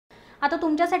आता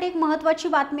तुमच्यासाठी एक महत्त्वाची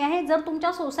बातमी आहे, जर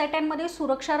तुमच्या सोसायट्यांमध्ये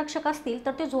सुरक्षा रक्षक असतील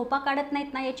तर ते झोपा काढत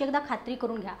नाहीत ना याची एकदा खात्री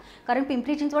करून घ्या। कारण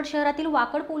पिंपरी चिंचवड शहरातील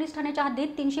वाकड पोलीस ठाण्याच्या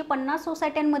हद्दीत 350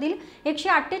 सोसायट्यांमधील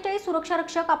 148 सुरक्षा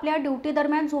रक्षक आपल्या ड्युटी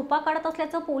दरम्यान झोपा काढत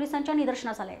असल्याचं पोलिसांच्या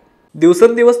निदर्शनास आलंय।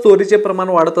 दिवसेंदिवस चोरीचे प्रमाण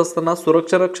वाढत असताना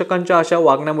सुरक्षा रक्षकांच्या अशा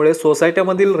वागण्यामुळे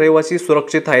सोसायट्यामधील रहिवासी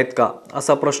सुरक्षित आहेत का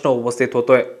असा प्रश्न उपस्थित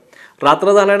होतोय।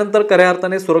 रात्र झाल्यानंतर खऱ्या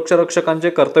अर्थाने सुरक्षा रक्षकांचे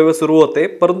कर्तव्य सुरू होते,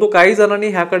 परंतु काही जणांनी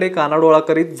ह्याकडे कानाडोळा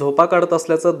करीत झोपा काढत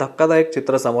असल्याचं धक्कादायक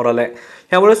चित्र समोर आलंय।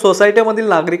 यामुळे सोसायट्यामधील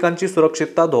नागरिकांची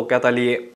सुरक्षितता धोक्यात आली आहे।